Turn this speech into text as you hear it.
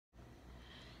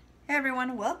Hey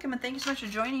everyone, welcome and thank you so much for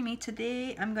joining me.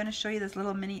 Today I'm going to show you this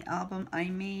little mini album I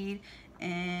made,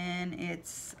 and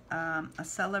it's a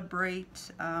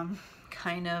celebrate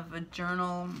kind of a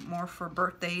journal more for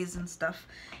birthdays and stuff.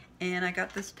 And I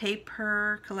got this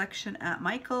paper collection at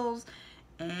Michael's,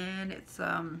 and it's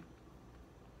I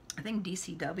think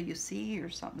DCWC or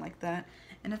something like that,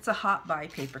 and it's a hot buy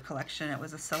paper collection. It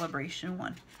was a celebration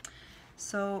one.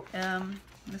 So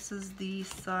this is the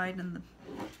side and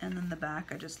then the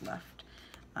back I just left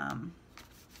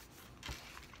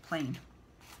plain.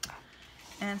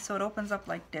 And so it opens up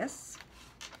like this,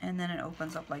 and then it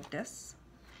opens up like this,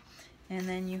 and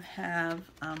then you have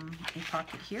a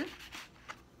pocket here,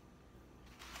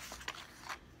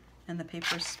 and the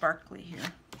paper is sparkly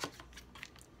here.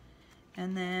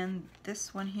 And then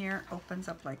this one here opens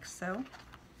up like so.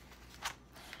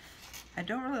 I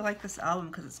don't really like this album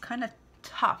because it's kind of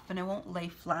tough and it won't lay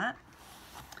flat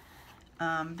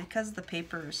because the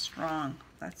paper is strong,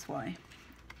 that's why.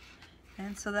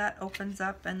 And so that opens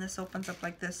up, and this opens up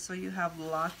like this, so you have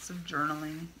lots of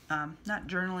journaling, not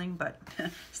journaling, but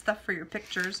stuff for your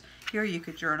pictures. Here you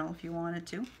could journal if you wanted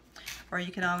to, or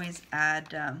you can always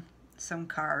add some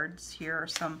cards here, or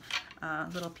some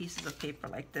little pieces of paper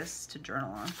like this to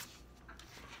journal on.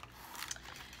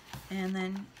 And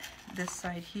then this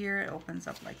side here, it opens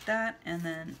up like that, and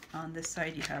then on this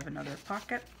side you have another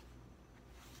pocket.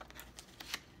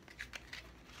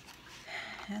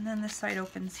 And then this side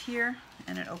opens here,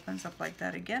 and it opens up like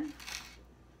that again.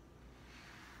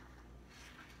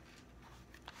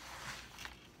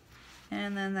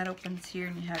 And then that opens here,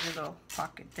 and you have your little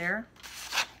pocket there.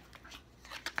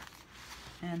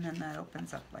 And then that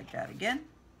opens up like that again.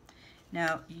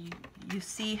 Now you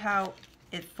see how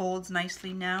it folds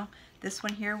nicely now. This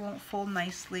one here won't fold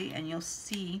nicely, and you'll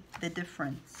see the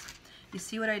difference. You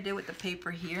see what I did with the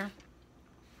paper here?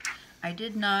 I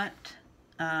did not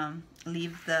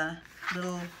leave the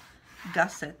little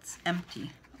gussets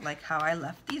empty like how I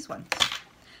left these ones.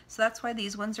 So that's why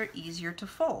these ones are easier to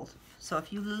fold. So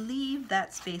if you leave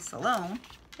that space alone,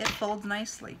 it folds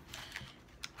nicely.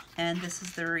 And this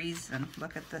is the reason.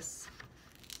 Look at this.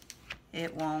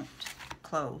 It won't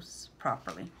close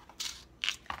properly.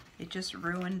 It just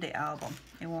ruined the album.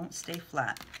 It won't stay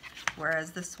flat.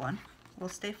 Whereas this one will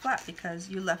stay flat because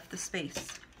you left the space.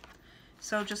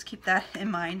 So just keep that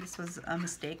in mind. This was a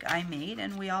mistake I made,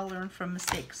 and we all learn from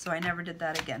mistakes, so I never did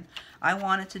that again. I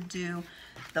wanted to do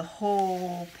the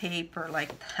whole paper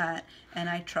like that, and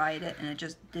I tried it and it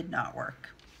just did not work.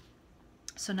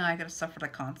 So now I gotta suffer the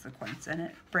consequence, and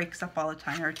it breaks up all the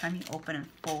time. Every time you open and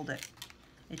fold it,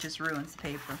 it just ruins the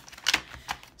paper.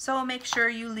 So make sure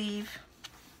you leave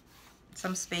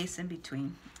some space in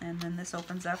between. And then this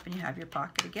opens up, and you have your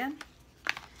pocket again.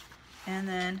 And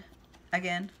then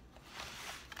again,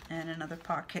 and another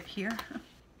pocket here.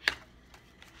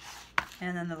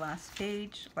 And then the last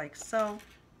page, like so.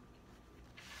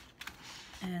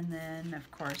 And then, of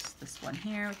course, this one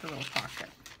here with the little pocket.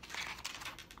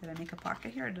 Did I make a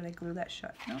pocket here, or did I glue that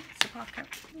shut? No, it's a pocket.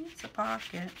 It's a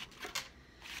pocket.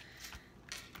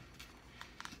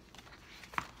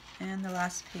 And the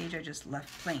last page I just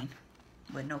left plain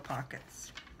with no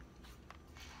pockets.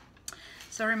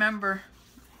 So remember,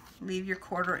 leave your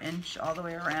 1/4 inch all the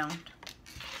way around,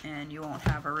 and you won't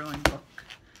have a ruined book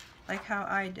like how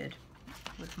I did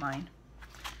with mine.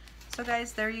 So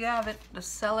guys, there you have it, the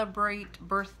Celebrate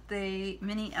Birthday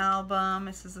mini album.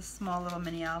 This is a small little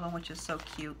mini album, which is so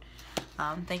cute.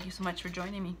 Thank you so much for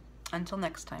joining me. Until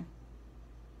next time.